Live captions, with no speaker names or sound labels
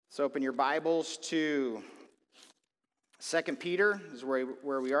So open your Bibles to 2 Peter is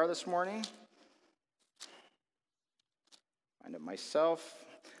where we are this morning. Find it myself.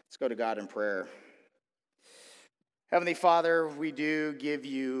 Let's go to God in prayer. Heavenly Father, we do give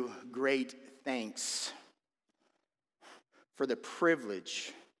you great thanks for the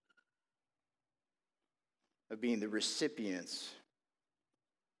privilege of being the recipients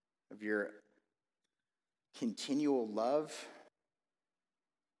of your continual love,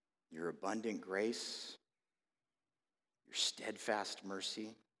 your abundant grace, your steadfast mercy.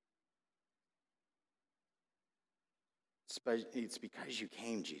 It's because you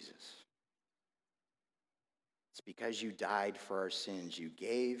came, Jesus. It's because you died for our sins. You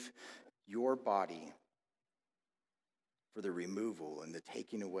gave your body for the removal and the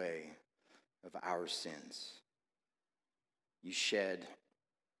taking away of our sins. You shed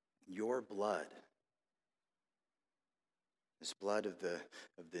your blood, this blood of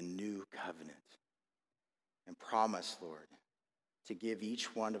the new covenant, and promise, Lord, to give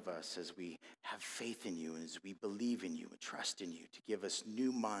each one of us as we have faith in you and as we believe in you and trust in you, to give us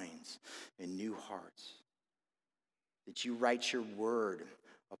new minds and new hearts. That you write your word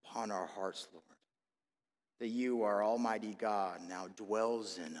upon our hearts, Lord. That you, our Almighty God, now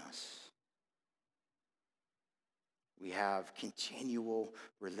dwells in us. We have continual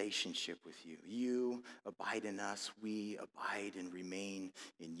relationship with you. You abide in us. We abide and remain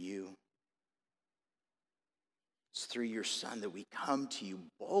in you. It's through your Son that we come to you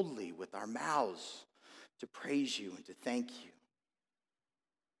boldly with our mouths to praise you and to thank you,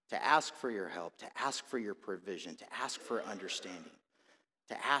 to ask for your help, to ask for your provision, to ask for understanding,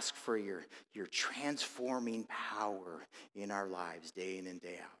 to ask for your transforming power in our lives day in and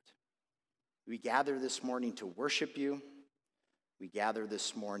day out. We gather this morning to worship you. We gather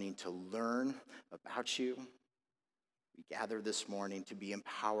this morning to learn about you. We gather this morning to be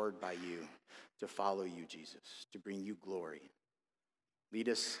empowered by you, to follow you, Jesus, to bring you glory. Lead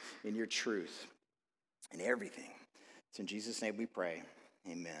us in your truth in everything. It's in Jesus' name we pray.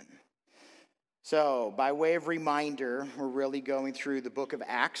 Amen. So, by way of reminder, we're really going through the book of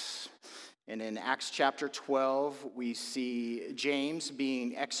Acts. And in Acts chapter 12, we see James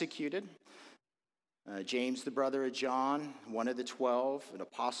being executed. James, the brother of John, one of the 12, an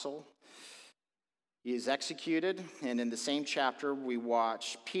apostle. He is executed, and in the same chapter, we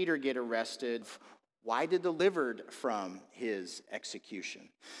watch Peter get arrested. Why delivered from his execution?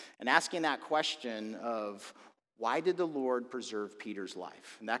 And asking that question of why did the Lord preserve Peter's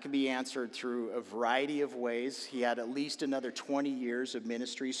life? And that can be answered through a variety of ways. He had at least another 20 years of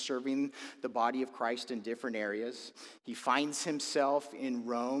ministry serving the body of Christ in different areas. He finds himself in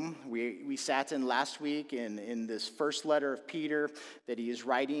Rome. We sat in last week in this first letter of Peter that he is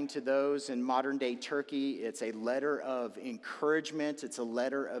writing to those in modern-day Turkey. It's a letter of encouragement. It's a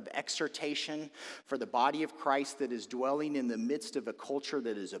letter of exhortation for the body of Christ that is dwelling in the midst of a culture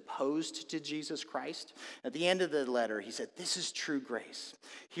that is opposed to Jesus Christ. At the end of the letter, he said, this is true grace.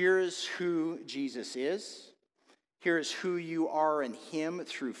 Here is who Jesus is. Here is who you are in him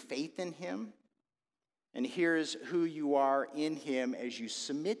through faith in him. And here is who you are in him as you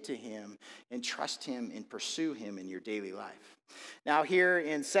submit to him and trust him and pursue him in your daily life. Now here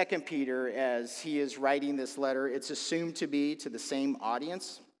in 2 Peter, as he is writing this letter, it's assumed to be to the same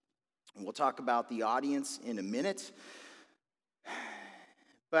audience. And we'll talk about the audience in a minute.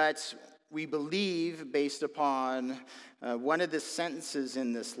 But we believe, based upon one of the sentences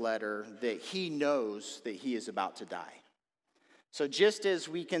in this letter, that he knows that he is about to die. So just as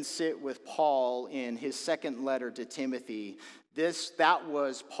we can sit with Paul in his second letter to Timothy, that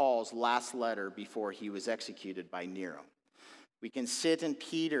was Paul's last letter before he was executed by Nero. We can sit in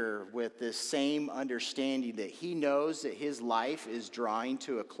Peter with this same understanding that he knows that his life is drawing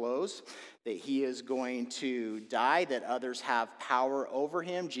to a close, that he is going to die, that others have power over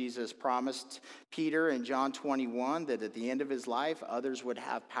him. Jesus promised Peter in John 21 that at the end of his life, others would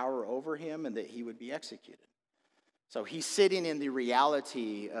have power over him and that he would be executed. So he's sitting in the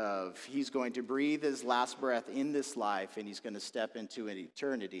reality of he's going to breathe his last breath in this life and he's going to step into an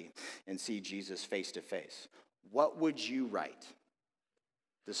eternity and see Jesus face to face. What would you write?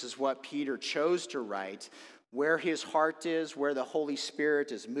 This is what Peter chose to write, where his heart is, where the Holy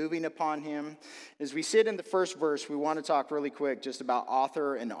Spirit is moving upon him. As we sit in the first verse, we want to talk really quick just about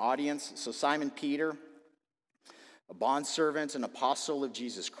author and audience. So Simon Peter, a bondservant and apostle of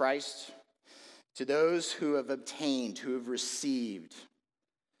Jesus Christ, to those who have obtained, who have received,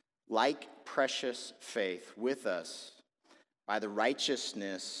 like precious faith with us by the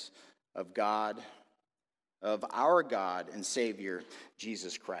righteousness of God, of our God and Savior,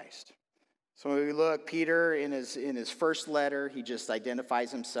 Jesus Christ. So when we look, Peter, in his first letter, he just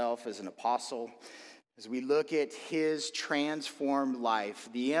identifies himself as an apostle. As we look at his transformed life,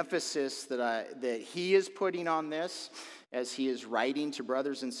 the emphasis that he is putting on this as he is writing to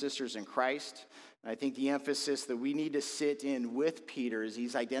brothers and sisters in Christ, I think the emphasis that we need to sit in with Peter is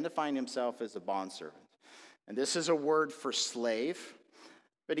he's identifying himself as a bondservant. And this is a word for slave.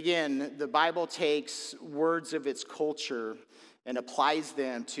 But again, the Bible takes words of its culture and applies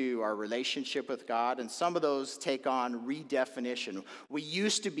them to our relationship with God. And some of those take on redefinition. We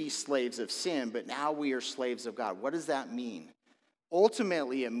used to be slaves of sin, but now we are slaves of God. What does that mean?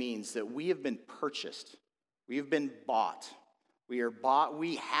 Ultimately, it means that we have been purchased. We have been bought.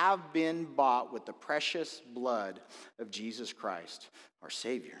 We have been bought with the precious blood of Jesus Christ, our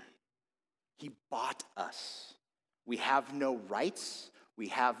Savior. He bought us. We have no rights. We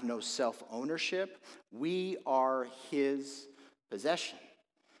have no self-ownership. We are his possession.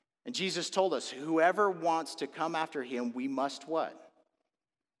 And Jesus told us, whoever wants to come after him, we must what?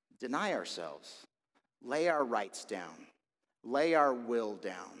 Deny ourselves. Lay our rights down. Lay our will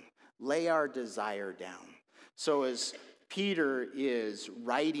down. Lay our desire down. So as Peter is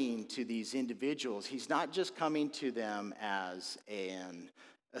writing to these individuals, he's not just coming to them as an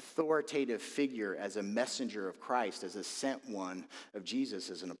authoritative figure, as a messenger of Christ, as a sent one of Jesus,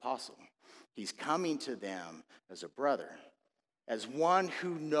 as an apostle. He's coming to them as a brother, as one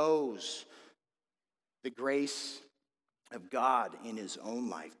who knows the grace of God in his own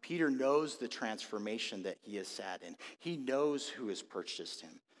life. Peter knows the transformation that he has sat in. He knows who has purchased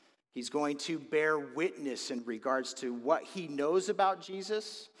him. He's going to bear witness in regards to what he knows about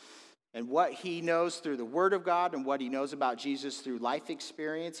Jesus and what he knows through the Word of God and what he knows about Jesus through life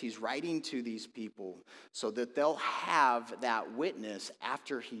experience. He's writing to these people so that they'll have that witness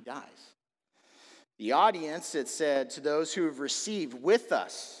after he dies. The audience, it said, to those who have received with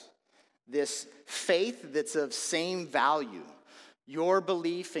us this faith that's of same value. Your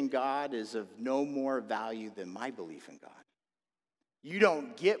belief in God is of no more value than my belief in God. You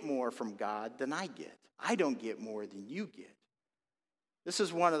don't get more from God than I get. I don't get more than you get. This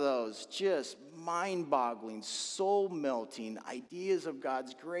is one of those just mind-boggling, soul-melting ideas of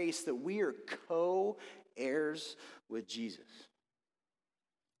God's grace that we are co-heirs with Jesus.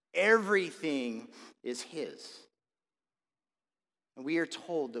 Everything is his. And we are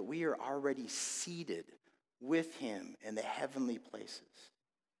told that we are already seated with him in the heavenly places.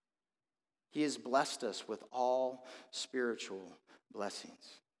 He has blessed us with all spiritual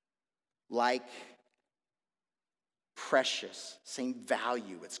blessings. Like precious, same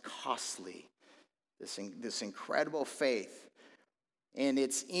value, it's costly. This incredible faith. And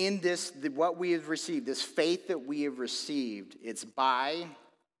it's in this, what we have received, this faith that we have received, it's by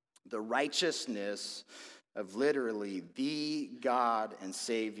the righteousness of literally the God and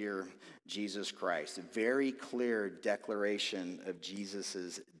Savior, Jesus Christ. A very clear declaration of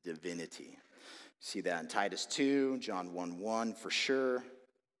Jesus' divinity. See that in Titus 2, John 1:1 for sure.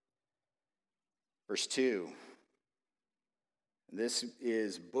 Verse 2. This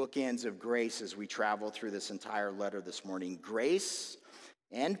is bookends of grace as we travel through this entire letter this morning. Grace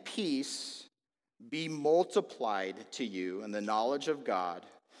and peace be multiplied to you in the knowledge of God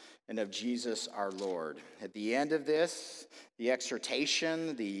and of Jesus our Lord. At the end of this, the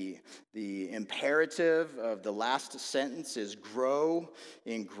exhortation, the imperative of the last sentence is grow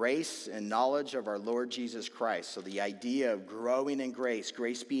in grace and knowledge of our Lord Jesus Christ. So the idea of growing in grace,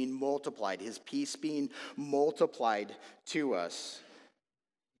 grace being multiplied, his peace being multiplied to us,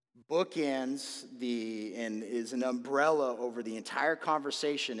 bookends and is an umbrella over the entire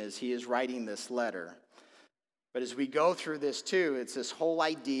conversation as he is writing this letter. But as we go through this too, it's this whole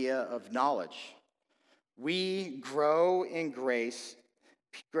idea of knowledge. We grow in grace.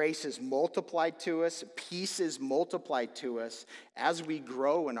 Grace is multiplied to us. Peace is multiplied to us as we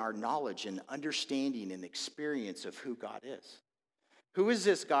grow in our knowledge and understanding and experience of who God is. Who is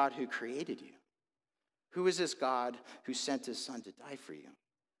this God who created you? Who is this God who sent his son to die for you?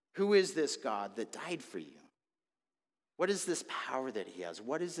 Who is this God that died for you? What is this power that he has?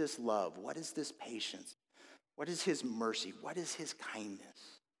 What is this love? What is this patience? What is his mercy? What is his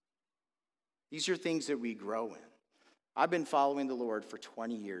kindness? These are things that we grow in. I've been following the Lord for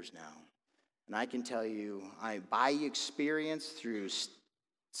 20 years now. And I can tell you, by experience, through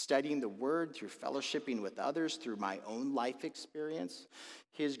studying the word, through fellowshipping with others, through my own life experience,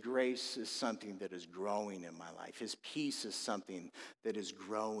 his grace is something that is growing in my life. His peace is something that is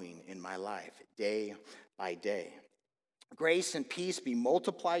growing in my life day by day. Grace and peace be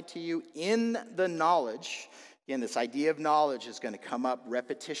multiplied to you in the knowledge. Again, this idea of knowledge is going to come up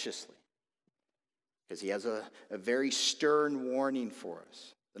repetitiously because he has a very stern warning for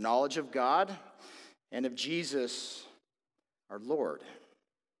us. the knowledge of God and of Jesus, our Lord,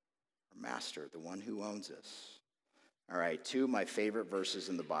 our Master, the one who owns us. All right, two of my favorite verses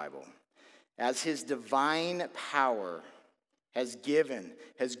in the Bible. As his divine power has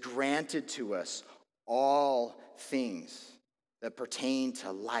granted to us all things that pertain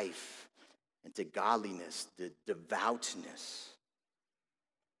to life and to godliness, the devoutness,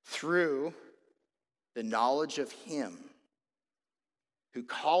 through the knowledge of him who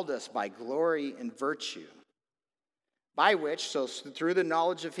called us by glory and virtue, by which, so through the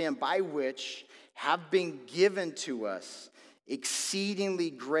knowledge of him, by which have been given to us exceedingly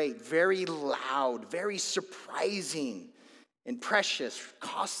great, very loud, very surprising, and precious,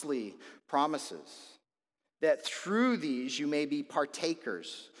 costly promises, that through these you may be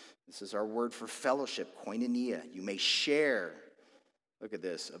partakers. This is our word for fellowship, koinonia. You may share, look at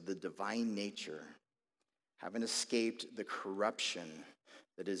this, of the divine nature, having escaped the corruption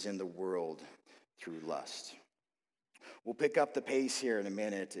that is in the world through lust. We'll pick up the pace here in a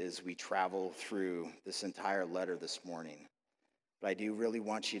minute as we travel through this entire letter this morning. But I do really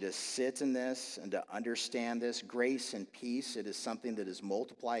want you to sit in this and to understand this. Grace and peace, it is something that is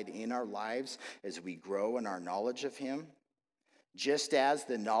multiplied in our lives as we grow in our knowledge of him. Just as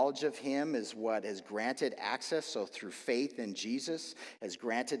the knowledge of him is what has granted access, so through faith in Jesus, has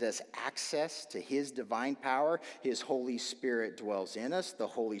granted us access to his divine power. His Holy Spirit dwells in us. The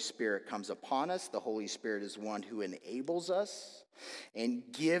Holy Spirit comes upon us. The Holy Spirit is one who enables us and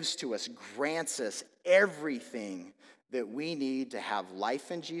gives to us, grants us everything that we need to have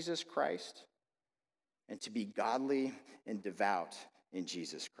life in Jesus Christ and to be godly and devout in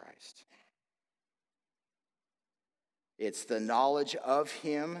Jesus Christ. It's the knowledge of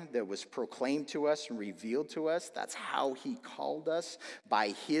him that was proclaimed to us and revealed to us. That's how he called us,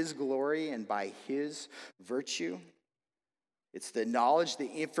 by his glory and by his virtue. It's the knowledge,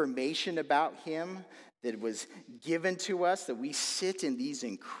 the information about him that was given to us, that we sit in these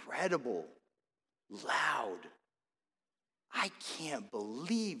incredible, loud, I can't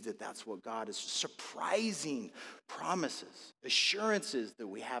believe that that's what God is, surprising promises, assurances that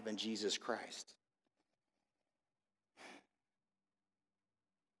we have in Jesus Christ.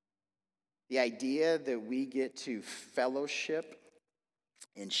 The idea that we get to fellowship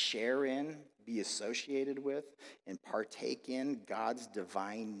and share in, be associated with, and partake in God's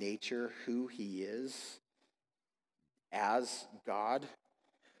divine nature, who he is as God,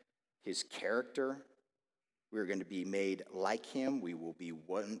 his character. We're going to be made like him. We will be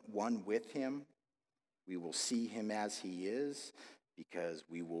one with him. We will see him as he is because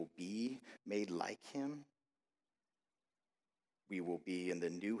we will be made like him. We will be in the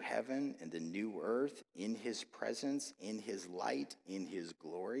new heaven and the new earth, in his presence, in his light, in his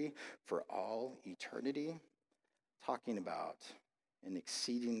glory for all eternity. Talking about an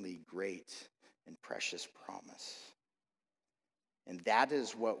exceedingly great and precious promise. And that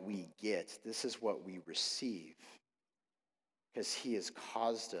is what we get. This is what we receive. Because he has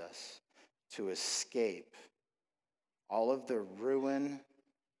caused us to escape all of the ruin,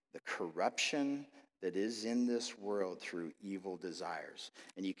 the corruption that is in this world through evil desires.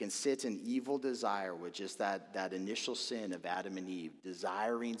 And you can sit in evil desire, which is that initial sin of Adam and Eve,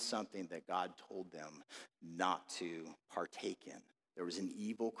 desiring something that God told them not to partake in. There was an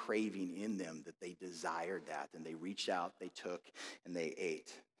evil craving in them that they desired that, and they reached out, they took, and they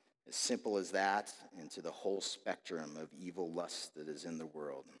ate. As simple as that, into the whole spectrum of evil lust that is in the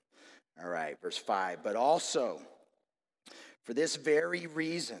world. All right, verse 5. But also, for this very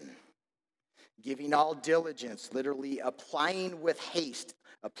reason, giving all diligence, literally applying with haste,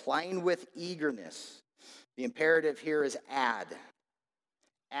 applying with eagerness. The imperative here is add.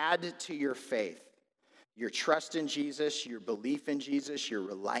 Add to your faith. Your trust in Jesus, your belief in Jesus, your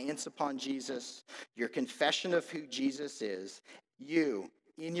reliance upon Jesus, your confession of who Jesus is. You,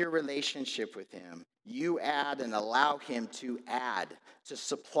 in your relationship with him, you add and allow him to add, to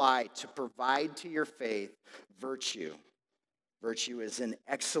supply, to provide to your faith virtue. Virtue is an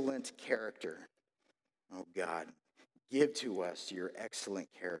excellent character. Oh God, give to us your excellent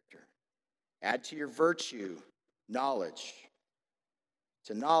character. Add to your virtue knowledge.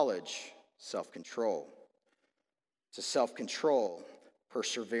 To knowledge, self-control. To self-control,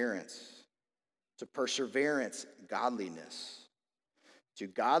 perseverance. To perseverance, godliness. To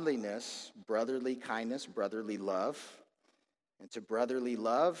godliness, brotherly kindness, brotherly love. And to brotherly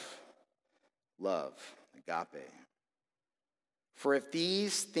love, love, agape. For if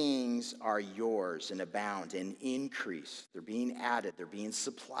these things are yours and abound and increase, they're being added, they're being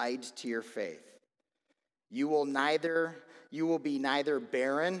supplied to your faith, you will be neither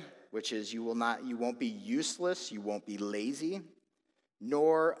barren, which is you won't be useless, you won't be lazy,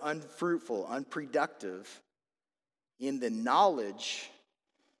 nor unfruitful, unproductive in the knowledge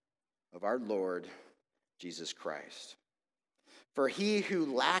of our Lord Jesus Christ. For he who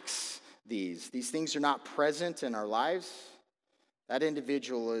lacks these things are not present in our lives, that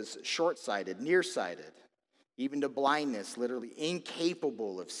individual is short-sighted, nearsighted, even to blindness, literally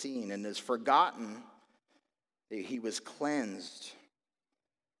incapable of seeing, and has forgotten that he was cleansed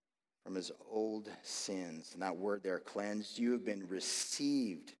from his old sins. And that word there, cleansed, you have been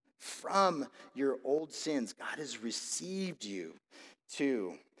received from your old sins. God has received you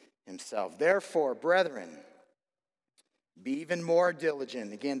to himself. Therefore, brethren, be even more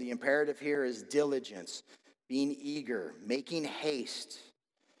diligent. Again, the imperative here is diligence, being eager, making haste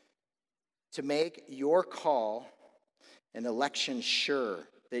to make your call and election sure,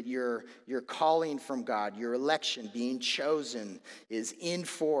 that your calling from God, your election, being chosen, is in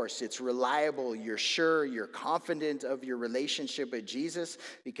force. It's reliable. You're sure. You're confident of your relationship with Jesus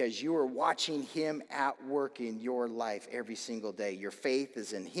because you are watching him at work in your life every single day. Your faith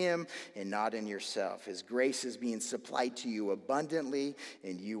is in him and not in yourself. His grace is being supplied to you abundantly,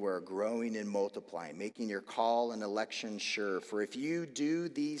 and you are growing and multiplying, making your call and election sure. For if you do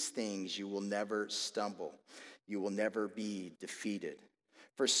these things, you will never stumble. You will never be defeated.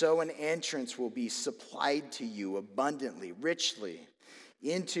 For so an entrance will be supplied to you abundantly, richly,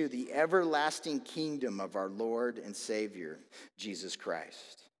 into the everlasting kingdom of our Lord and Savior, Jesus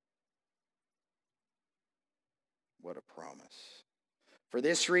Christ. What a promise. For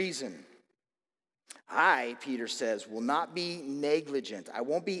this reason, I, Peter says, will not be negligent. I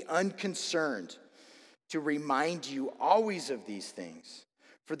won't be unconcerned to remind you always of these things.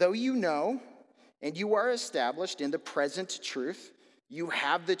 For though you know, and you are established in the present truth, you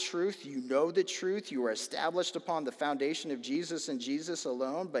have the truth, you know the truth, you are established upon the foundation of Jesus and Jesus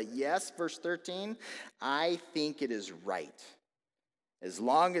alone. But yes, verse 13, I think it is right, as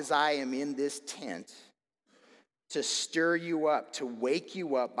long as I am in this tent, to stir you up, to wake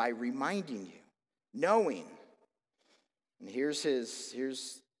you up by reminding you, knowing. And here's his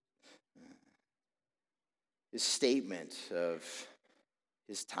statement of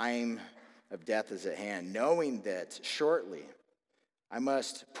his time of death is at hand, knowing that shortly I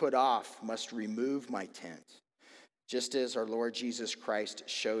must remove my tent, just as our Lord Jesus Christ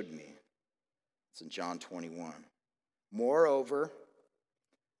showed me. It's in John 21. Moreover,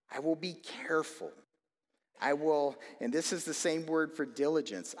 I will be careful. And this is the same word for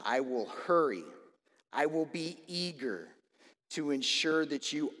diligence, I will hurry. I will be eager to ensure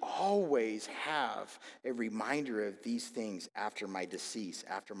that you always have a reminder of these things after my decease,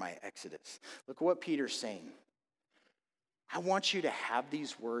 after my exodus. Look at what Peter's saying. I want you to have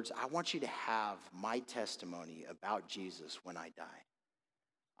these words. I want you to have my testimony about Jesus when I die.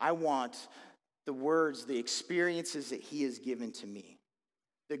 I want the words, the experiences that he has given to me,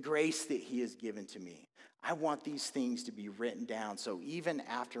 the grace that he has given to me. I want these things to be written down so even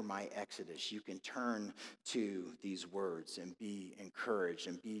after my exodus, you can turn to these words and be encouraged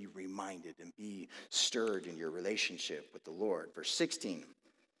and be reminded and be stirred in your relationship with the Lord. Verse 16,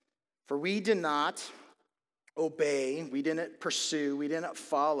 for we did not obey, we didn't pursue, we didn't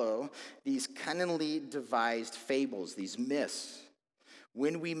follow these cunningly devised fables, these myths,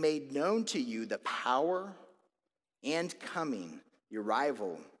 when we made known to you the power and coming, the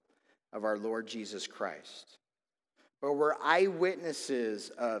arrival of our Lord Jesus Christ. But we're eyewitnesses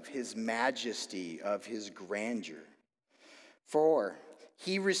of his majesty, of his grandeur. For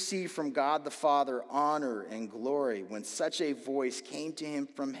he received from God the Father honor and glory when such a voice came to him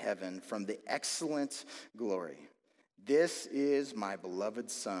from heaven, from the excellent glory. This is my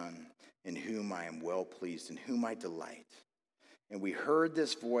beloved Son, in whom I am well pleased, in whom I delight. And we heard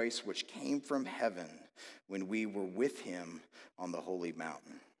this voice which came from heaven when we were with him on the holy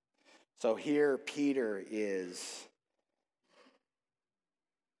mountain. So here Peter is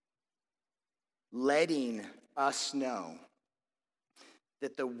letting us know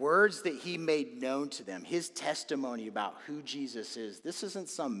that the words that he made known to them, his testimony about who Jesus is, this isn't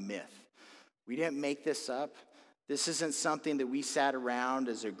some myth. We didn't make this up. This isn't something that we sat around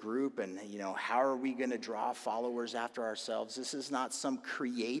as a group and, how are we going to draw followers after ourselves? This is not some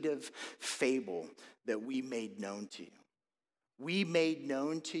creative fable that we made known to you. We made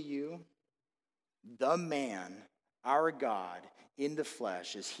known to you the man, our God, in the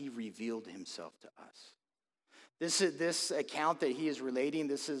flesh as he revealed himself to us. This account that he is relating,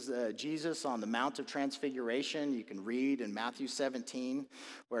 this is Jesus on the Mount of Transfiguration. You can read in Matthew 17,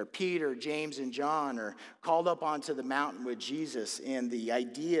 where Peter, James, and John are called up onto the mountain with Jesus. And the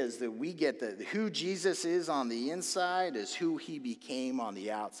idea is that we get that who Jesus is on the inside is who he became on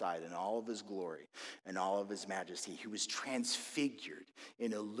the outside in all of his glory and all of his majesty. He was transfigured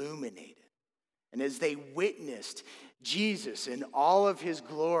and illuminated. And as they witnessed Jesus in all of his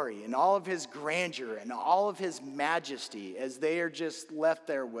glory and all of his grandeur and all of his majesty, as they are just left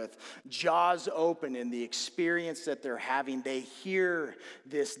there with jaws open in the experience that they're having, they hear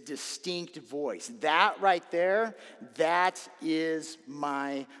this distinct voice. That right there, that is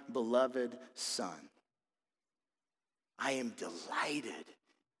my beloved Son. I am delighted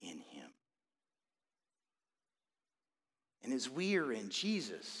in him. And as we are in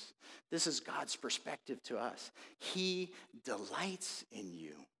Jesus, this is God's perspective to us. He delights in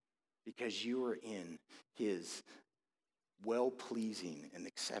you because you are in his well-pleasing and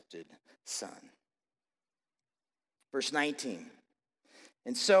accepted Son. Verse 19.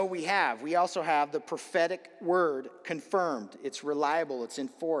 And so we also have the prophetic word confirmed. It's reliable, it's in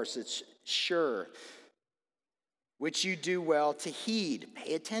force, it's sure, which you do well to heed,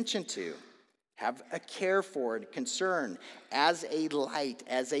 pay attention to. Have a care for it, concern, as a light,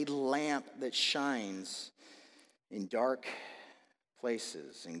 as a lamp that shines in dark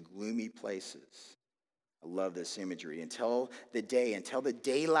places, in gloomy places. I love this imagery. Until the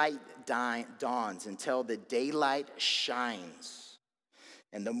daylight dawns, until the daylight shines,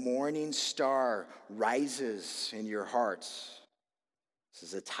 and the morning star rises in your hearts. This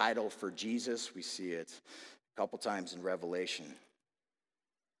is a title for Jesus. We see it a couple times in Revelation.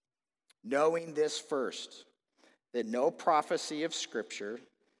 Knowing this first, that no prophecy of Scripture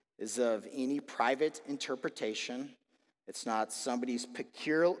is of any private interpretation. It's not somebody's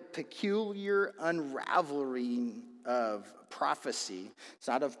peculiar unraveling of prophecy. It's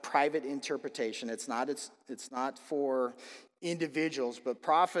not of private interpretation. It's not for individuals, but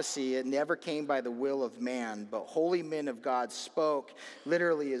prophecy, it never came by the will of man, but holy men of God spoke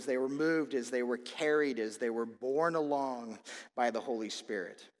literally as they were moved, as they were carried, as they were borne along by the Holy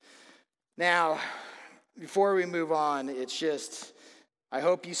Spirit. Now, before we move on, it's just, I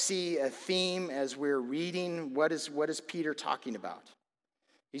hope you see a theme as we're reading. What is Peter talking about?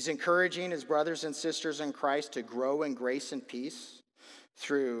 He's encouraging his brothers and sisters in Christ to grow in grace and peace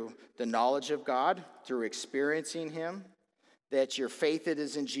through the knowledge of God, through experiencing him, that your faith that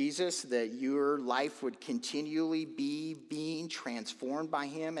is in Jesus, that your life would continually be being transformed by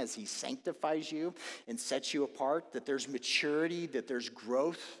him as he sanctifies you and sets you apart, that there's maturity, that there's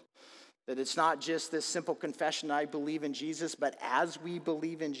growth. That it's not just this simple confession, I believe in Jesus, but as we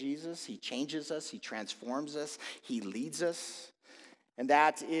believe in Jesus, he changes us, he transforms us, he leads us. And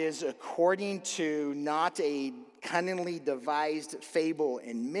that is according to not a cunningly devised fable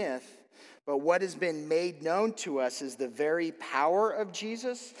and myth, but what has been made known to us is the very power of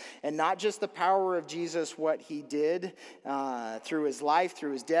Jesus, and not just the power of Jesus, what he did through his life,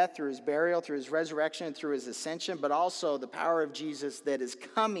 through his death, through his burial, through his resurrection, and through his ascension, but also the power of Jesus that is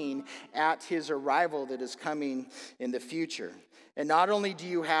coming at his arrival, that is coming in the future. And not only do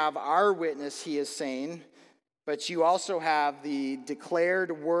you have our witness, he is saying, but you also have the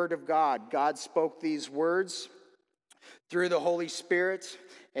declared word of God. God spoke these words through the Holy Spirit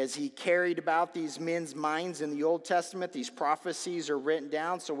as he carried about these men's minds in the Old Testament. These prophecies are written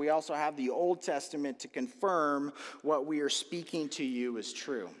down, so we also have the Old Testament to confirm what we are speaking to you is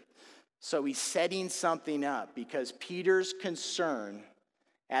true. So he's setting something up because Peter's concern,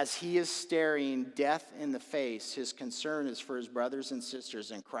 as he is staring death in the face, his concern is for his brothers and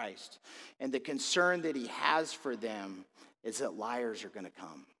sisters in Christ. And the concern that he has for them is that liars are going to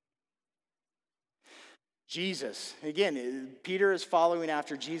come. Jesus, again, Peter is following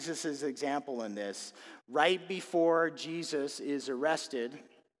after Jesus' example in this. Right before Jesus is arrested,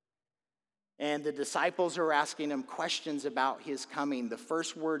 and the disciples are asking him questions about his coming, the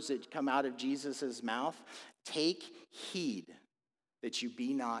first words that come out of Jesus' mouth, take heed that you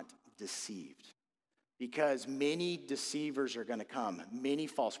be not deceived. Because many deceivers are going to come. Many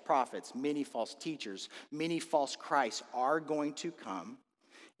false prophets, many false teachers, many false Christs are going to come.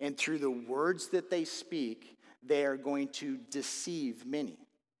 And through the words that they speak, they are going to deceive many.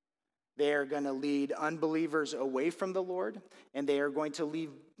 They are going to lead unbelievers away from the Lord, and they are going to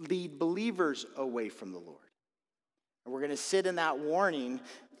lead believers away from the Lord. And we're going to sit in that warning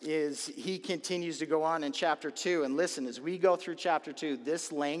as he continues to go on in chapter 2. And listen, as we go through chapter 2,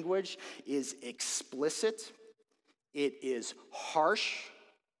 this language is explicit. It is harsh.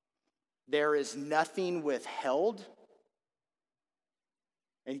 There is nothing withheld.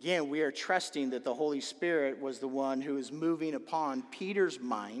 And again, we are trusting that the Holy Spirit was the one who is moving upon Peter's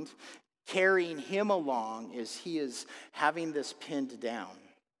mind, carrying him along as he is having this pinned down.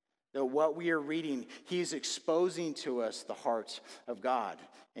 That what we are reading, he's exposing to us the heart of God.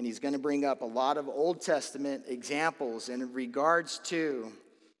 And he's going to bring up a lot of Old Testament examples in regards to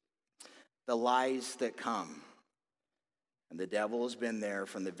the lies that come. And the devil has been there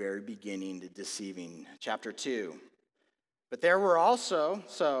from the very beginning, deceiving. Chapter 2. But there were also,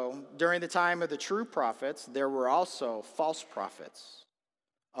 during the time of the true prophets, there were also false prophets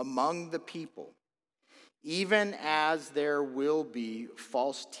among the people, even as there will be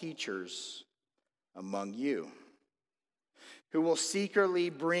false teachers among you, who will secretly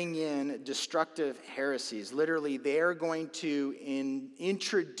bring in destructive heresies. Literally, they are going to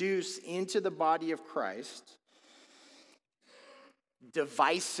introduce into the body of Christ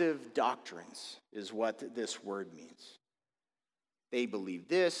divisive doctrines, is what this word means. They believe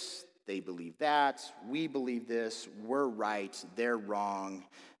this, they believe that, we believe this, we're right, they're wrong.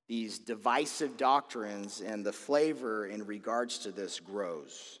 These divisive doctrines and the flavor in regards to this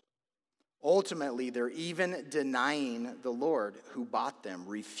grows. Ultimately, they're even denying the Lord who bought them,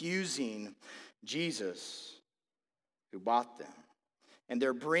 refusing Jesus who bought them. And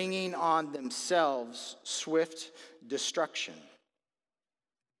they're bringing on themselves swift destruction.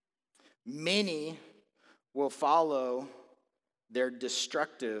 Many will follow their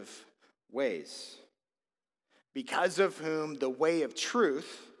destructive ways, because of whom the way of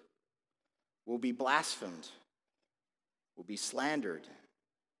truth will be blasphemed, will be slandered.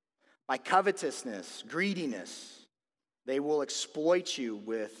 By covetousness, greediness, they will exploit you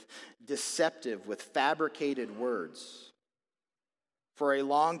with with fabricated words. For a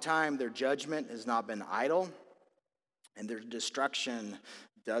long time, their judgment has not been idle, and their destruction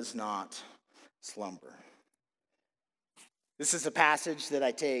does not slumber. This is a passage that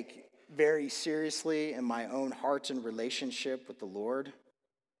I take very seriously in my own heart and relationship with the Lord.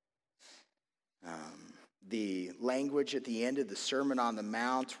 The language at the end of the Sermon on the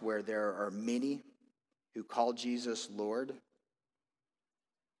Mount, where there are many who call Jesus Lord,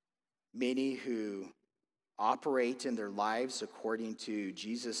 many who operate in their lives according to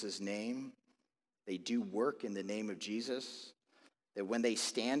Jesus' name. They do work in the name of Jesus. That when they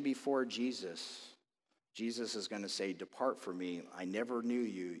stand before Jesus, Jesus is going to say, "Depart from me, I never knew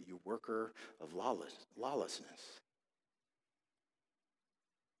you, you worker of lawlessness."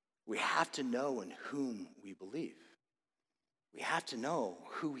 We have to know in whom we believe. We have to know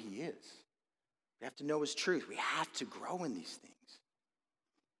who he is. We have to know his truth. We have to grow in these things.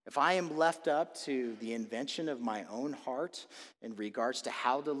 If I am left up to the invention of my own heart in regards to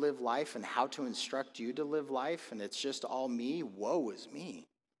how to live life and how to instruct you to live life, and it's just all me, woe is me.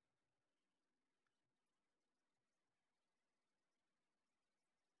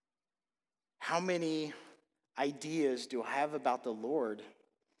 How many ideas do I have about the Lord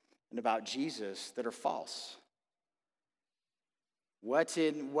and about Jesus that are false? What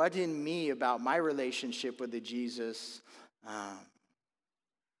in me about my relationship with the Jesus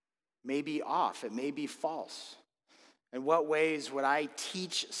may be off? It may be false. In what ways would I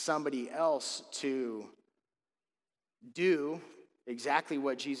teach somebody else to do exactly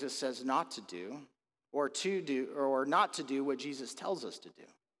what Jesus says not to do, or not to do what Jesus tells us to do?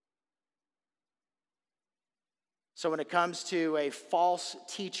 So when it comes to a false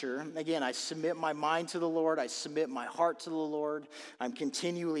teacher, again, I submit my mind to the Lord. I submit my heart to the Lord. I'm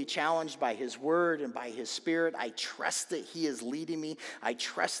continually challenged by his word and by his spirit. I trust that he is leading me. I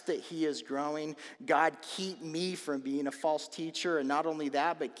trust that he is growing. God, keep me from being a false teacher. And not only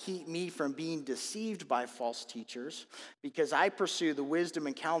that, but keep me from being deceived by false teachers, because I pursue the wisdom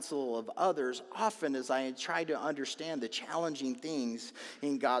and counsel of others often as I try to understand the challenging things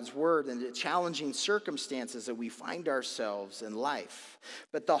in God's word and the challenging circumstances that we find ourselves in life.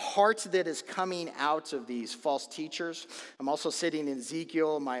 But the heart that is coming out of these false teachers, I'm also sitting in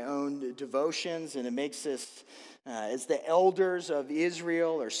Ezekiel, my own devotions, and it makes this, as the elders of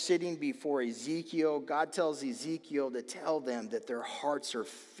Israel are sitting before Ezekiel, God tells Ezekiel to tell them that their hearts are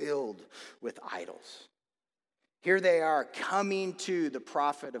filled with idols. Here they are coming to the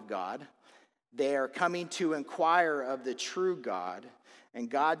prophet of God. They are coming to inquire of the true God. And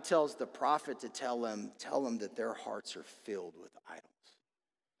God tells the prophet to tell them that their hearts are filled with idols.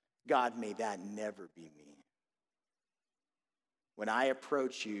 God, may that never be me. When I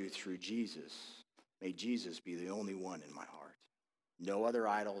approach you through Jesus, may Jesus be the only one in my heart. No other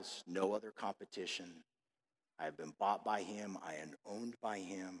idols, no other competition. I have been bought by him. I am owned by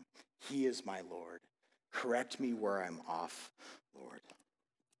him. He is my Lord. Correct me where I'm off, Lord.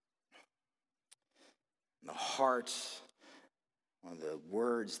 And the heart One of the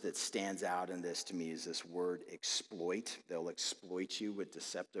words that stands out in this to me is this word exploit. They'll exploit you with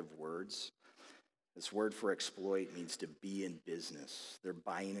deceptive words. This word for exploit means to be in business. They're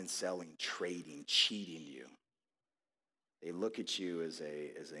buying and selling, trading, cheating you. They look at you as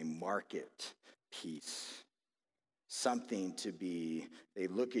a market piece, something to be. They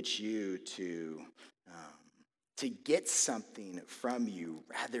look at you to get something from you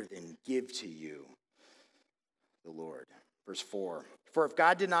rather than give to you, the Lord. Verse 4, for if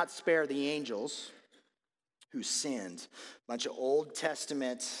God did not spare the angels who sinned, a bunch of Old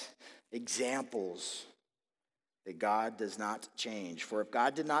Testament examples that God does not change. For if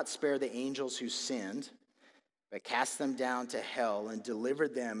God did not spare the angels who sinned, but cast them down to hell and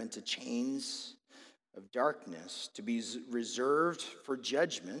delivered them into chains of darkness to be reserved for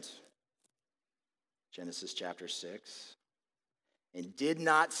judgment, Genesis chapter 6, and did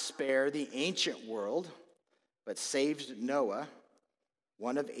not spare the ancient world, but saved Noah,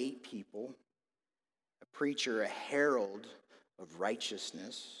 one of 8 people, a preacher, a herald of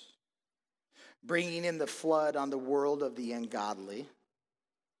righteousness, bringing in the flood on the world of the ungodly,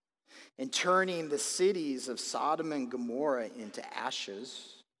 and turning the cities of Sodom and Gomorrah into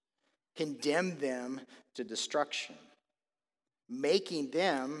ashes, condemned them to destruction, making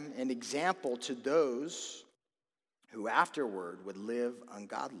them an example to those who afterward would live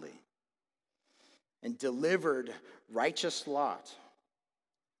ungodly, and delivered righteous Lot,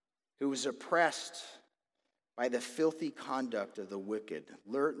 who was oppressed by the filthy conduct of the wicked.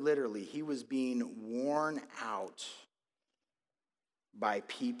 Literally, he was being worn out by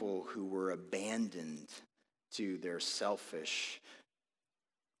people who were abandoned to their selfish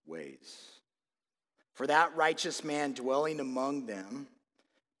ways. For that righteous man dwelling among them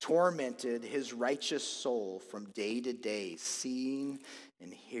tormented his righteous soul from day to day, seeing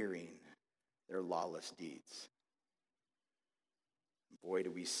and hearing their lawless deeds. Boy,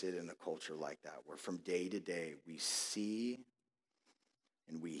 do we sit in a culture like that, where from day to day we see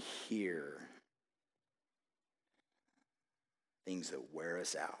and we hear things that wear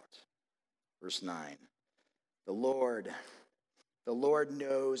us out. Verse 9, the Lord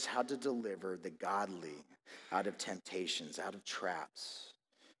knows how to deliver the godly out of temptations, out of traps,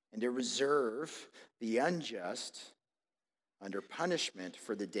 and to reserve the unjust under punishment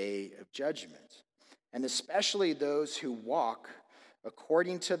for the day of judgment, and especially those who walk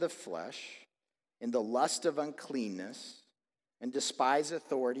according to the flesh in the lust of uncleanness and despise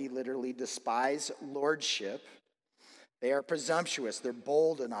authority, literally despise lordship. They are presumptuous, they're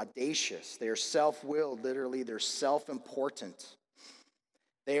bold and audacious. They are self-willed, literally they're self-important.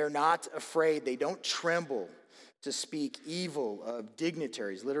 They are not afraid, they don't tremble to speak evil of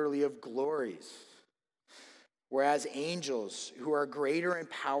dignitaries, literally of glories. Whereas angels who are greater in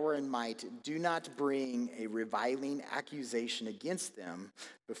power and might do not bring a reviling accusation against them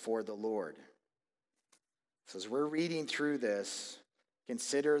before the Lord. So as we're reading through this,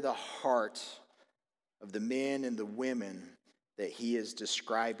 consider the heart of the men and the women that he is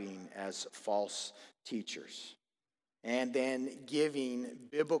describing as false teachers. And then giving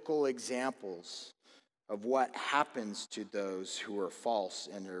biblical examples of what happens to those who are false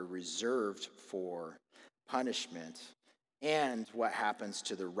and are reserved for punishment, and what happens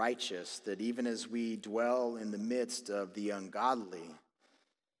to the righteous, that even as we dwell in the midst of the ungodly,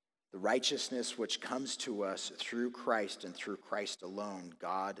 the righteousness which comes to us through Christ and through Christ alone,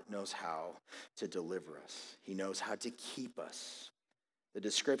 God knows how to deliver us. He knows how to keep us. The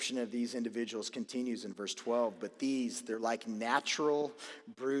description of these individuals continues in verse 12, but these, they're like natural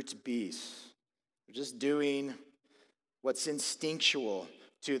brute beasts. They're just doing what's instinctual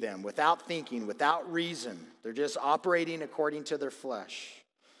to them, without thinking, without reason. They're just operating according to their flesh.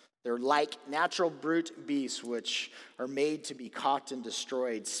 They're like natural brute beasts, which are made to be caught and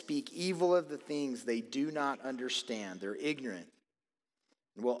destroyed, speak evil of the things they do not understand. They're ignorant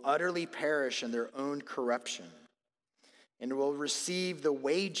and will utterly perish in their own corruption, and will receive the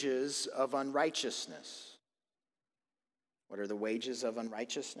wages of unrighteousness. What are the wages of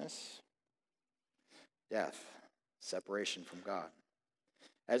unrighteousness? Death, separation from God.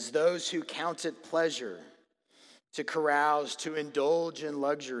 As those who count it pleasure to carouse, to indulge in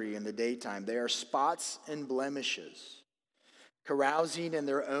luxury in the daytime, they are spots and blemishes, carousing in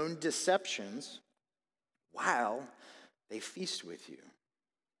their own deceptions while they feast with you,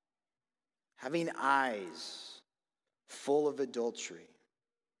 having eyes full of adultery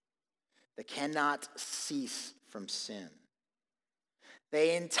that cannot cease from sin.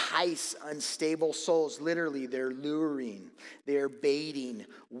 They entice unstable souls. Literally, they're luring, they're baiting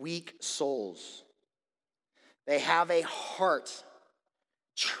weak souls. They have a heart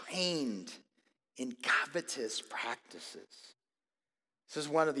trained in covetous practices. This is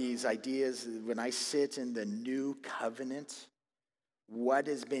one of these ideas when I sit in the new covenant, what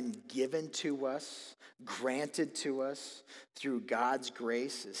has been given to us, granted to us through God's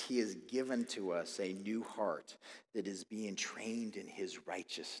grace is he has given to us a new heart that is being trained in his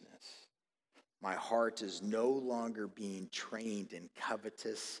righteousness. My heart is no longer being trained in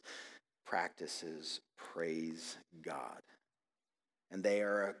covetous practices. Praise God. And they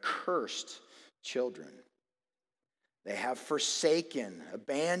are accursed children. They have forsaken,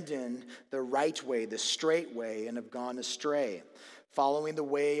 abandoned the right way, the straight way, and have gone astray, following the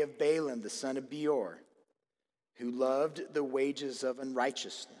way of Balaam, the son of Beor, who loved the wages of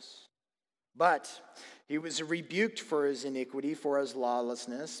unrighteousness. But he was rebuked for his iniquity, for his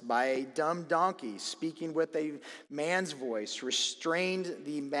lawlessness, by a dumb donkey, speaking with a man's voice, restrained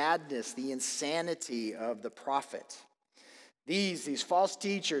the madness, the insanity of the prophet. These false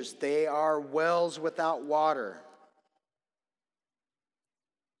teachers, they are wells without water.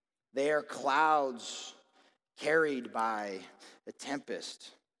 They are clouds carried by a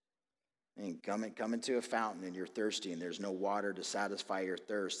tempest. And come into a fountain and you're thirsty and there's no water to satisfy your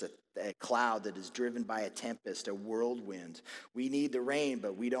thirst. A cloud that is driven by a tempest, a whirlwind. We need the rain,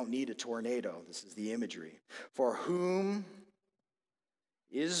 but we don't need a tornado. This is the imagery. For whom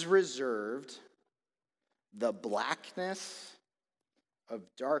is reserved the blackness of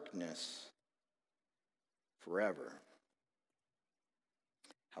darkness forever.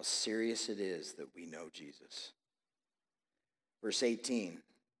 How serious it is that we know Jesus. Verse 18.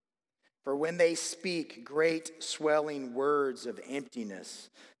 For when they speak great swelling words of emptiness,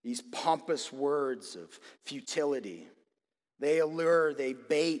 these pompous words of futility, they allure, they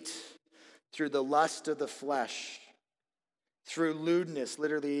bait through the lust of the flesh, through lewdness,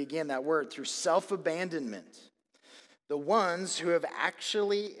 literally again that word, through self-abandonment. The ones who have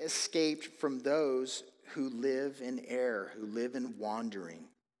actually escaped from those who live in error, who live in wandering.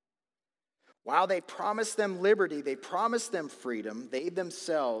 While they promise them liberty, they promise them freedom, they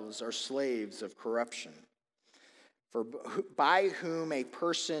themselves are slaves of corruption. For by whom a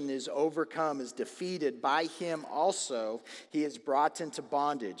person is overcome, is defeated, by him also he is brought into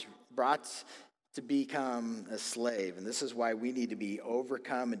bondage, brought to become a slave. And this is why we need to be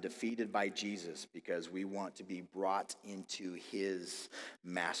overcome and defeated by Jesus, because we want to be brought into his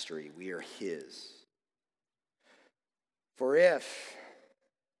mastery. We are his. For if,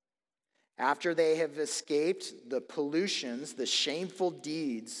 after they have escaped the pollutions, the shameful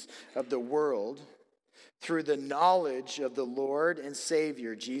deeds of the world, through the knowledge of the Lord and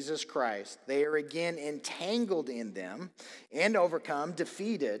Savior, Jesus Christ, they are again entangled in them and overcome,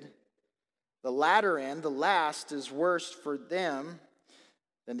 defeated. The latter end, the last, is worse for them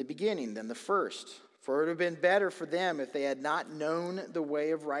than the beginning, than the first. For it would have been better for them if they had not known the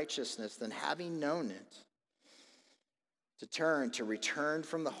way of righteousness than having known it, to return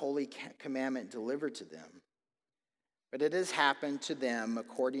from the holy commandment delivered to them. But it has happened to them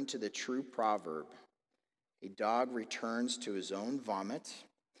according to the true proverb. A dog returns to his own vomit,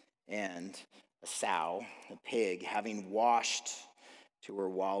 and a sow, a pig, having washed to her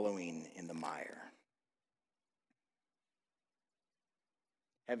wallowing in the mire.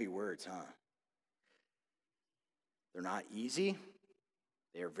 Heavy words, huh? They're not easy.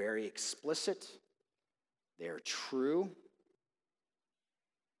 They are very explicit. They are true.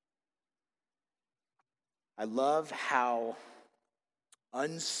 I love how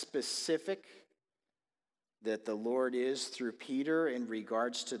unspecific that the Lord is through Peter in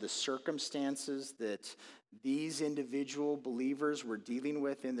regards to the circumstances that these individual believers were dealing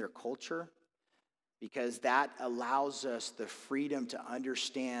with in their culture, because that allows us the freedom to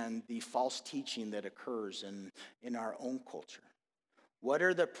understand the false teaching that occurs in our own culture. What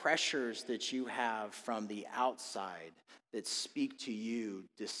are the pressures that you have from the outside that speak to you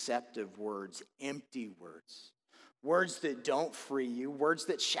deceptive words, empty words, words that don't free you, words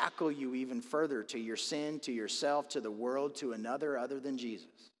that shackle you even further to your sin, to yourself, to the world, to another other than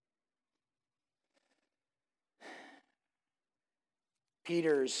Jesus?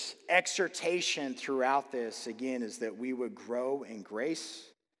 Peter's exhortation throughout this, again, is that we would grow in grace.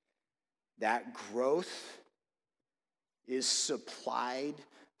 That growth is supplied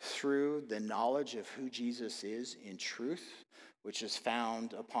through the knowledge of who Jesus is in truth, which is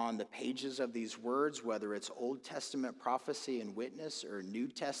found upon the pages of these words, whether it's Old Testament prophecy and witness or New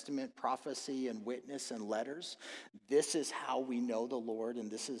Testament prophecy and witness and letters. This is how we know the Lord,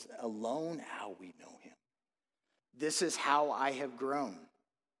 and this is alone how we know him. This is how I have grown.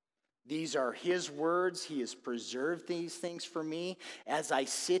 These are his words. He has preserved these things for me. As I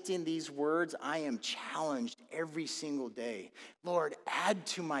sit in these words, I am challenged every single day. Lord, add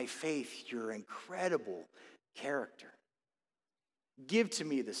to my faith your incredible character. Give to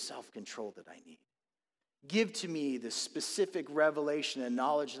me the self-control that I need. Give to me the specific revelation and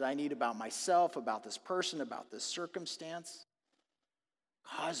knowledge that I need about myself, about this person, about this circumstance.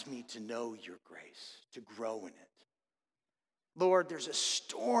 Cause me to know your grace, to grow in it. Lord, there's a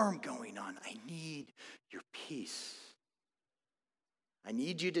storm going on. I need your peace. I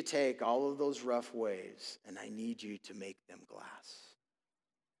need you to take all of those rough waves, and I need you to make them glass.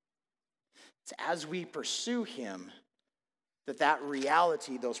 It's as we pursue him that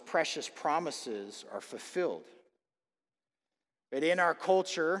reality, those precious promises are fulfilled. But in our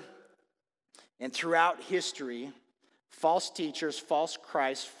culture and throughout history, false teachers, false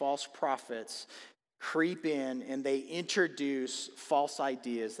Christs, false prophets creep in and they introduce false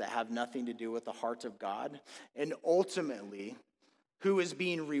ideas that have nothing to do with the heart of God. And ultimately, who is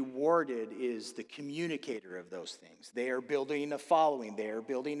being rewarded is the communicator of those things. They are building a following. They are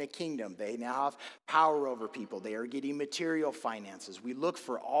building a kingdom. They now have power over people. They are getting material finances. We look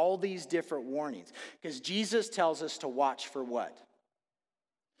for all these different warnings because Jesus tells us to watch for what?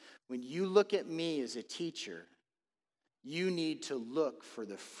 When you look at me as a teacher, you need to look for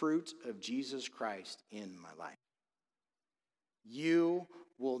the fruit of Jesus Christ in my life. You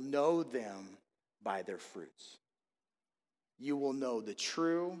will know them by their fruits. You will know the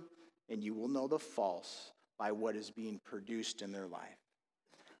true and you will know the false by what is being produced in their life.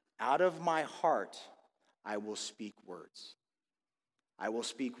 Out of my heart, I will speak words. I will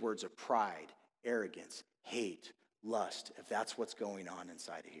speak words of pride, arrogance, hate, lust, if that's what's going on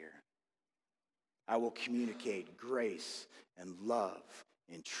inside of here. I will communicate grace and love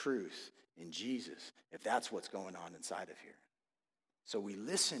and truth in Jesus, if that's what's going on inside of here. So we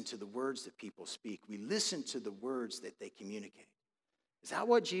listen to the words that people speak. We listen to the words that they communicate. Is that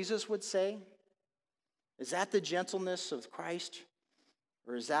what Jesus would say? Is that the gentleness of Christ?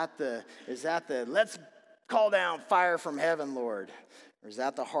 Or is that the let's call down fire from heaven, Lord? Or is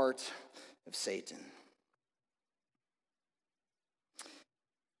that the heart of Satan?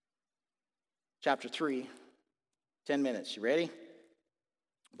 Chapter 3, 10 minutes. You ready?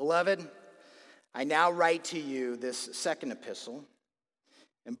 Beloved, I now write to you this second epistle,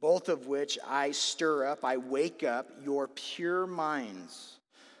 in both of which I stir up, I wake up your pure minds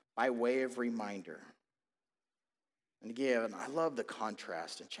by way of reminder. And again, I love the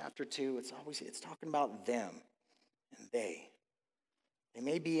contrast. In chapter 2, it's talking about them and they. They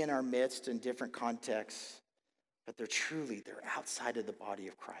may be in our midst in different contexts, but they're outside of the body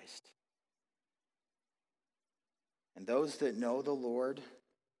of Christ. And those that know the Lord,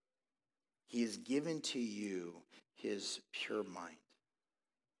 he has given to you his pure mind.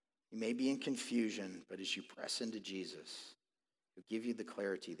 You may be in confusion, but as you press into Jesus, he'll give you the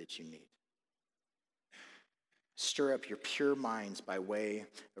clarity that you need. Stir up your pure minds by way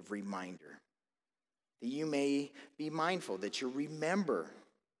of reminder, that you may be mindful, that you remember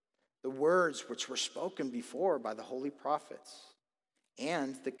the words which were spoken before by the holy prophets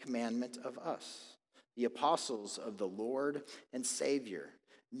and the commandment of us, the apostles of the Lord and Savior,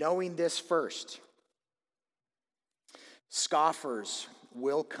 knowing this first: scoffers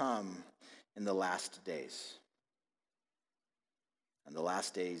will come in the last days. And the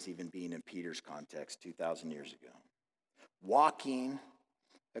last days even being in Peter's context 2,000 years ago. Walking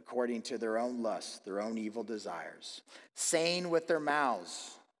according to their own lusts, their own evil desires. Saying with their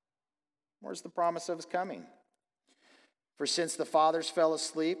mouths, where's the promise of his coming? For since the fathers fell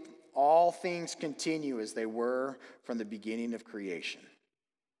asleep, all things continue as they were from the beginning of creation.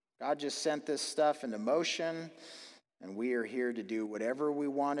 God just sent this stuff into motion, and we are here to do whatever we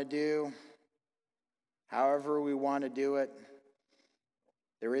want to do, however we want to do it.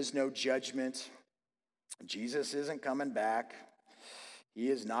 There is no judgment. Jesus isn't coming back. He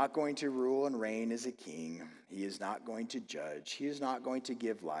is not going to rule and reign as a king. He is not going to judge. He is not going to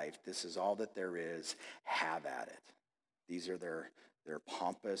give life. This is all that there is. Have at it. These are their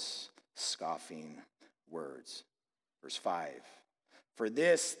pompous, scoffing words. Verse 5. For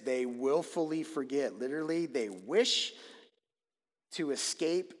this they willfully forget. Literally, they wish to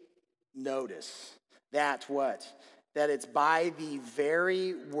escape notice. That what? That it's by the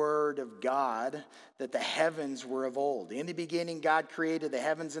very word of God that the heavens were of old. In the beginning, God created the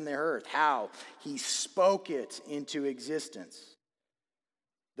heavens and the earth. How? He spoke it into existence.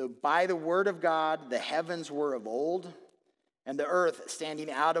 By the word of God, the heavens were of old, and the earth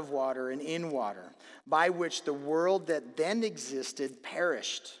standing out of water and in water, by which the world that then existed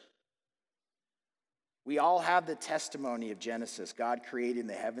perished. We all have the testimony of Genesis, God creating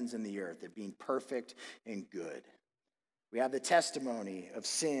the heavens and the earth, it being perfect and good. We have the testimony of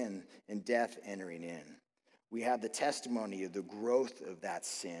sin and death entering in. We have the testimony of the growth of that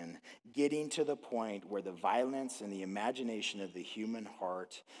sin, getting to the point where the violence and the imagination of the human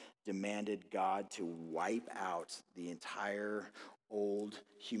heart demanded God to wipe out the entire old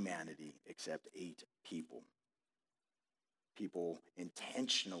humanity except 8 people. People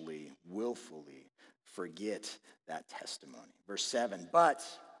intentionally, willfully forget that testimony. Verse 7, but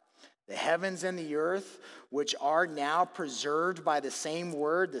the heavens and the earth, which are now preserved by the same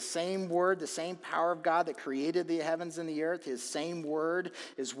word, the same power of God that created the heavens and the earth, his same word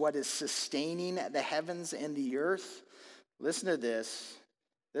is what is sustaining the heavens and the earth. Listen to this.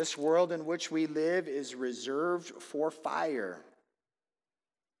 This world in which we live is reserved for fire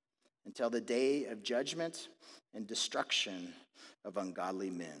until the day of judgment and destruction of ungodly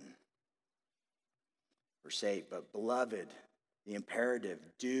men. Verse 8, but beloved, the imperative,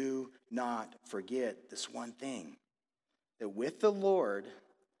 do not forget this one thing, that with the Lord,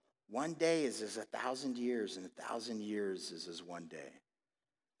 one day is as 1,000 years, and 1,000 years is as one day.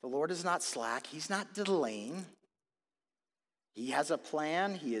 The Lord is not slack. He's not delaying. He has a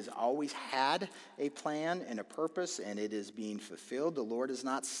plan. He has always had a plan and a purpose, and it is being fulfilled. The Lord is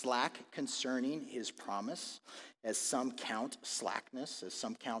not slack concerning his promise, as some count slackness, as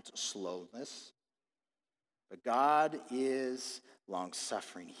some count slowness. But God is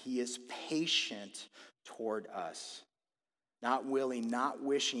long-suffering. He is patient toward us, not willing, not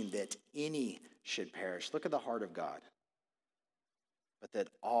wishing that any should perish. Look at the heart of God. But that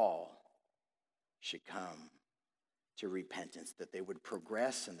all should come to repentance, that they would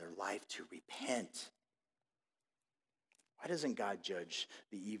progress in their life to repent. Why doesn't God judge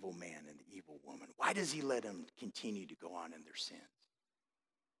the evil man and the evil woman? Why does he let them continue to go on in their sins?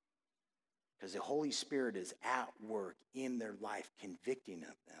 Because the Holy Spirit is at work in their life, convicting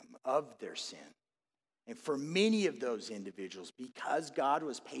of them of their sin. And for many of those individuals, because God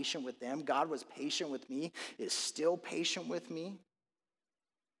was patient with them, God was patient with me, is still patient with me.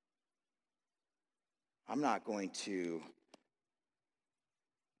 I'm not going to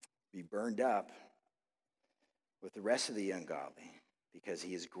be burned up with the rest of the ungodly, because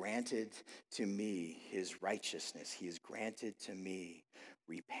he has granted to me his righteousness. He has granted to me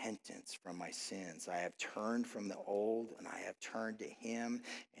repentance from my sins. I have turned from the old and I have turned to him,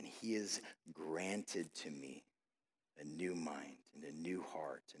 and he has granted to me a new mind and a new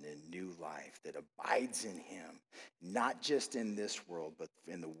heart and a new life that abides in him, not just in this world, but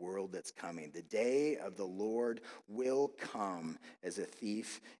in the world that's coming. The day of the Lord will come as a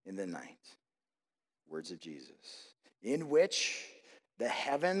thief in the night. Words of Jesus. In which the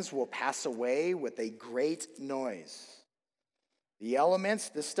heavens will pass away with a great noise. The elements,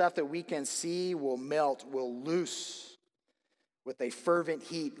 the stuff that we can see, will melt, will loose with a fervent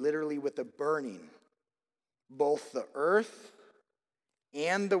heat, literally with a burning. Both the earth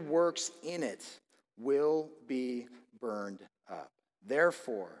and the works in it will be burned up.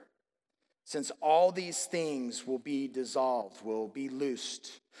 Therefore, since all these things will be dissolved, will be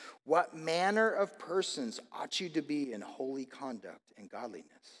loosed, what manner of persons ought you to be in holy conduct and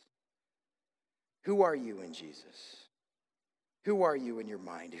godliness? Who are you in Jesus? Who are you in your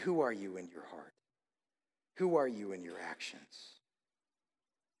mind? Who are you in your heart? Who are you in your actions?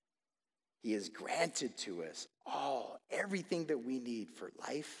 He has granted to us everything that we need for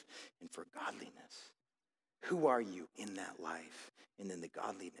life and for godliness. Who are you in that life and in the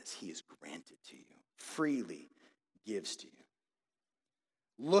godliness he has granted to you, freely gives to you?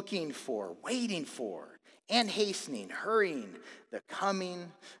 Looking for, waiting for, and hastening, hurrying the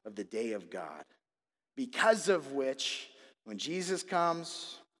coming of the day of God, because of which, when Jesus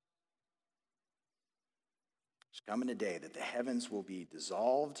comes, there's coming a day that the heavens will be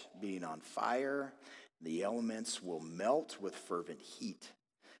dissolved, being on fire, the elements will melt with fervent heat.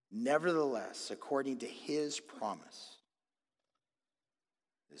 Nevertheless, according to his promise,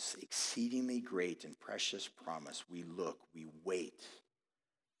 this exceedingly great and precious promise, we wait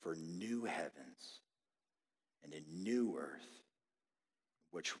for new heavens and a new earth,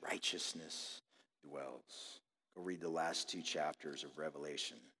 in which righteousness dwells. Go read the last 2 chapters of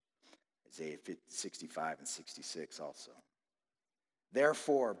Revelation, Isaiah 65 and 66 also.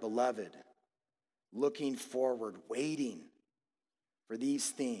 Therefore, beloved, looking forward, waiting for these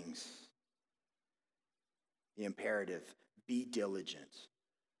things, the imperative, be diligent,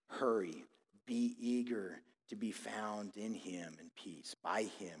 hurry, be eager to be found in him in peace, by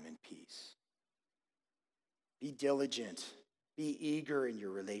him in peace. Be diligent, be eager in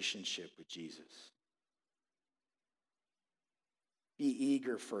your relationship with Jesus. Be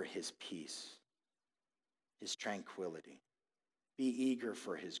eager for his peace, his tranquility. Be eager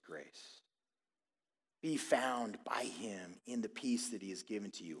for his grace. Be found by him in the peace that he has given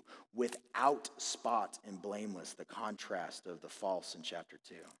to you, without spot and blameless, the contrast of the false in chapter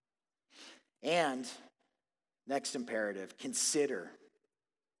 2. And next imperative, consider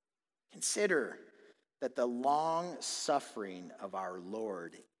that the long suffering of our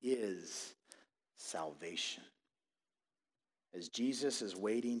Lord is salvation. As Jesus is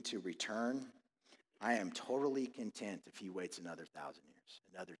waiting to return, I am totally content if he waits another 1,000 years,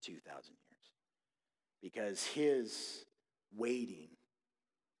 another 2,000 years. Because his waiting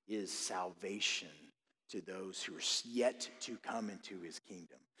is salvation to those who are yet to come into his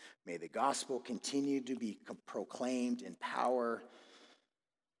kingdom. May the gospel continue to be proclaimed in power,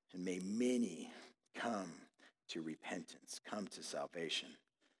 and may many come to repentance, come to salvation.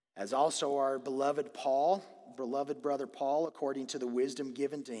 As also our beloved brother Paul, according to the wisdom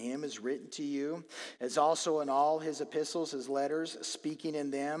given to him, is written to you, as also in all his epistles, his letters, speaking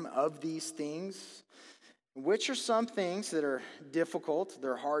in them of these things, which are some things that are difficult,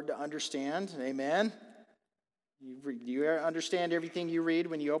 they're hard to understand. Amen? You understand everything you read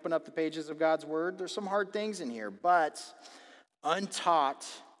when you open up the pages of God's word? There's some hard things in here, but untaught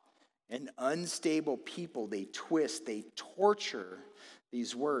and unstable people, they twist, they torture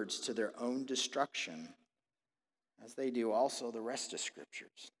these words to their own destruction, as they do also the rest of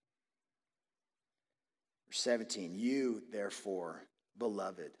scriptures. Verse 17, you therefore,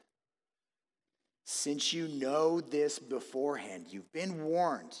 beloved, since you know this beforehand, you've been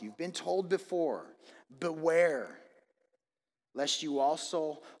warned, you've been told before, beware, lest you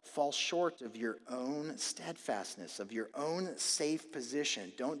also fall short of your own steadfastness, of your own safe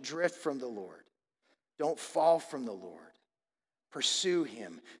position. Don't drift from the Lord. Don't fall from the Lord. Pursue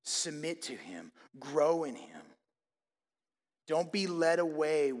him, submit to him, grow in him. Don't be led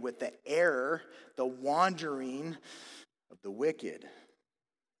away with the error, the wandering of the wicked,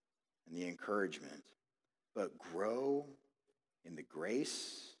 and the encouragement, but grow in the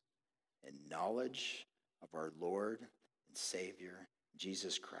grace and knowledge of our Lord and Savior,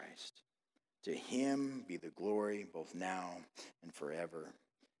 Jesus Christ. To him be the glory both now and forever.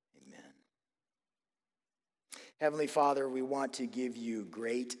 Amen. Heavenly Father, we want to give you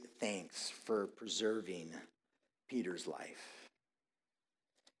great thanks for preserving Peter's life.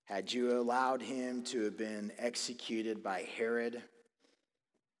 Had you allowed him to have been executed by Herod,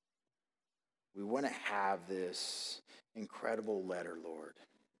 we want to have this incredible letter, Lord.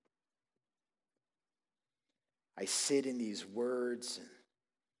 I sit in these words, and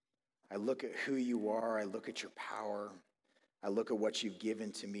I look at who you are, I look at your power, I look at what you've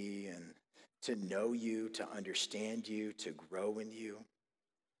given to me, and to know you, to understand you, to grow in you.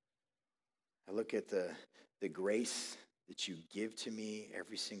 I look at the grace that you give to me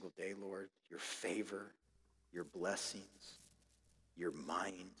every single day, Lord, your favor, your blessings, your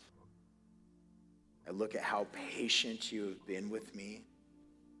mind. I look at how patient you have been with me,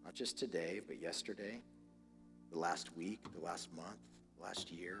 not just today, but yesterday, the last week, the last month, the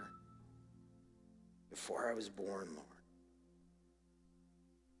last year, before I was born, Lord.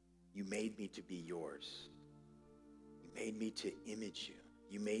 You made me to be yours. You made me to image you.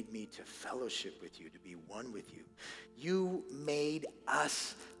 You made me to fellowship with you, to be one with you. You made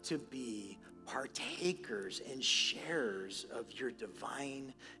us to be partakers and sharers of your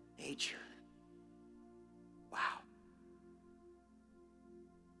divine nature. Wow.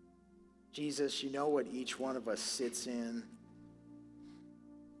 Jesus, you know what each one of us sits in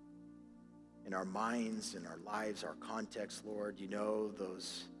our minds, in our lives, our context, Lord. You know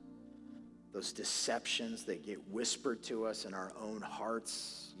those deceptions that get whispered to us in our own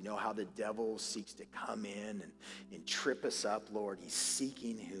hearts. You know how the devil seeks to come in and trip us up, Lord. He's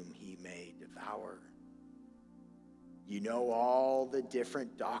seeking whom he may devour. You know all the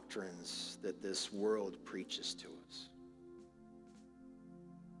different doctrines that this world preaches to us.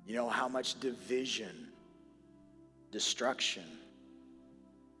 You know how much division, destruction,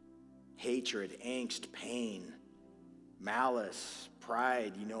 hatred, angst, pain, malice,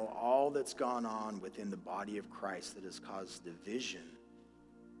 pride, you know all that's gone on within the body of Christ that has caused division.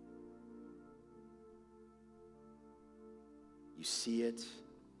 You see it.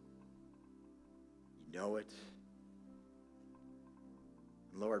 You know it.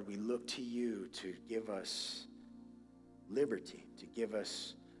 And Lord, we look to you to give us liberty, to give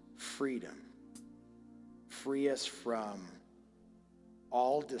us freedom. Free us from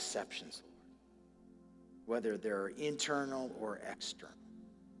all deceptions, Lord, whether they're internal or external.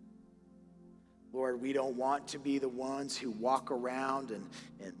 Lord, we don't want to be the ones who walk around and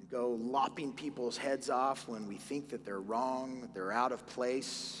go lopping people's heads off when we think that they're wrong, they're out of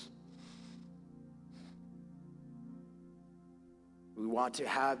place. We want to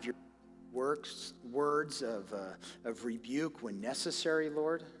have words of rebuke when necessary,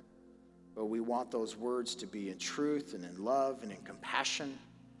 Lord. But we want those words to be in truth and in love and in compassion,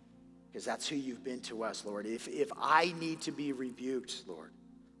 because that's who you've been to us, Lord. If I need to be rebuked, Lord,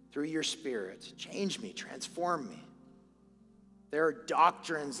 through your Spirit, change me, transform me. There are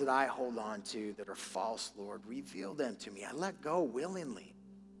doctrines that I hold on to that are false, Lord. Reveal them to me. I let go willingly.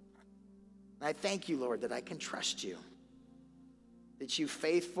 And I thank you, Lord, that I can trust you, that you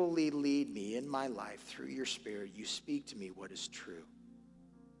faithfully lead me in my life through your Spirit. You speak to me what is true.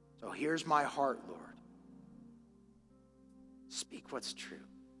 So here's my heart, Lord. Speak what's true.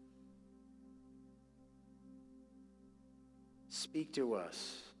 Speak to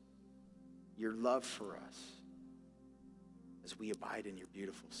us your love for us as we abide in your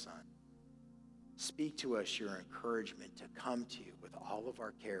beautiful Son. Speak to us your encouragement to come to you with all of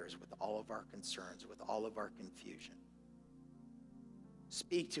our cares, with all of our concerns, with all of our confusion.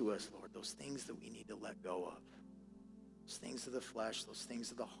 Speak to us, Lord, those things that we need to let go of. Those things of the flesh, those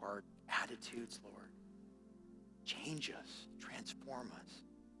things of the heart, attitudes, Lord. Change us, transform us.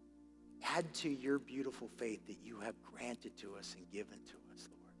 Add to your beautiful faith that you have granted to us and given to us,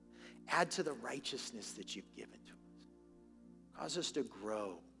 Lord. Add to the righteousness that you've given to us. Cause us to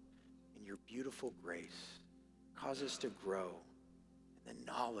grow in your beautiful grace. Cause us to grow in the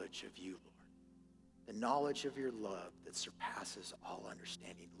knowledge of you, Lord. The knowledge of your love that surpasses all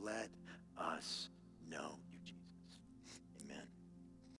understanding. Let us know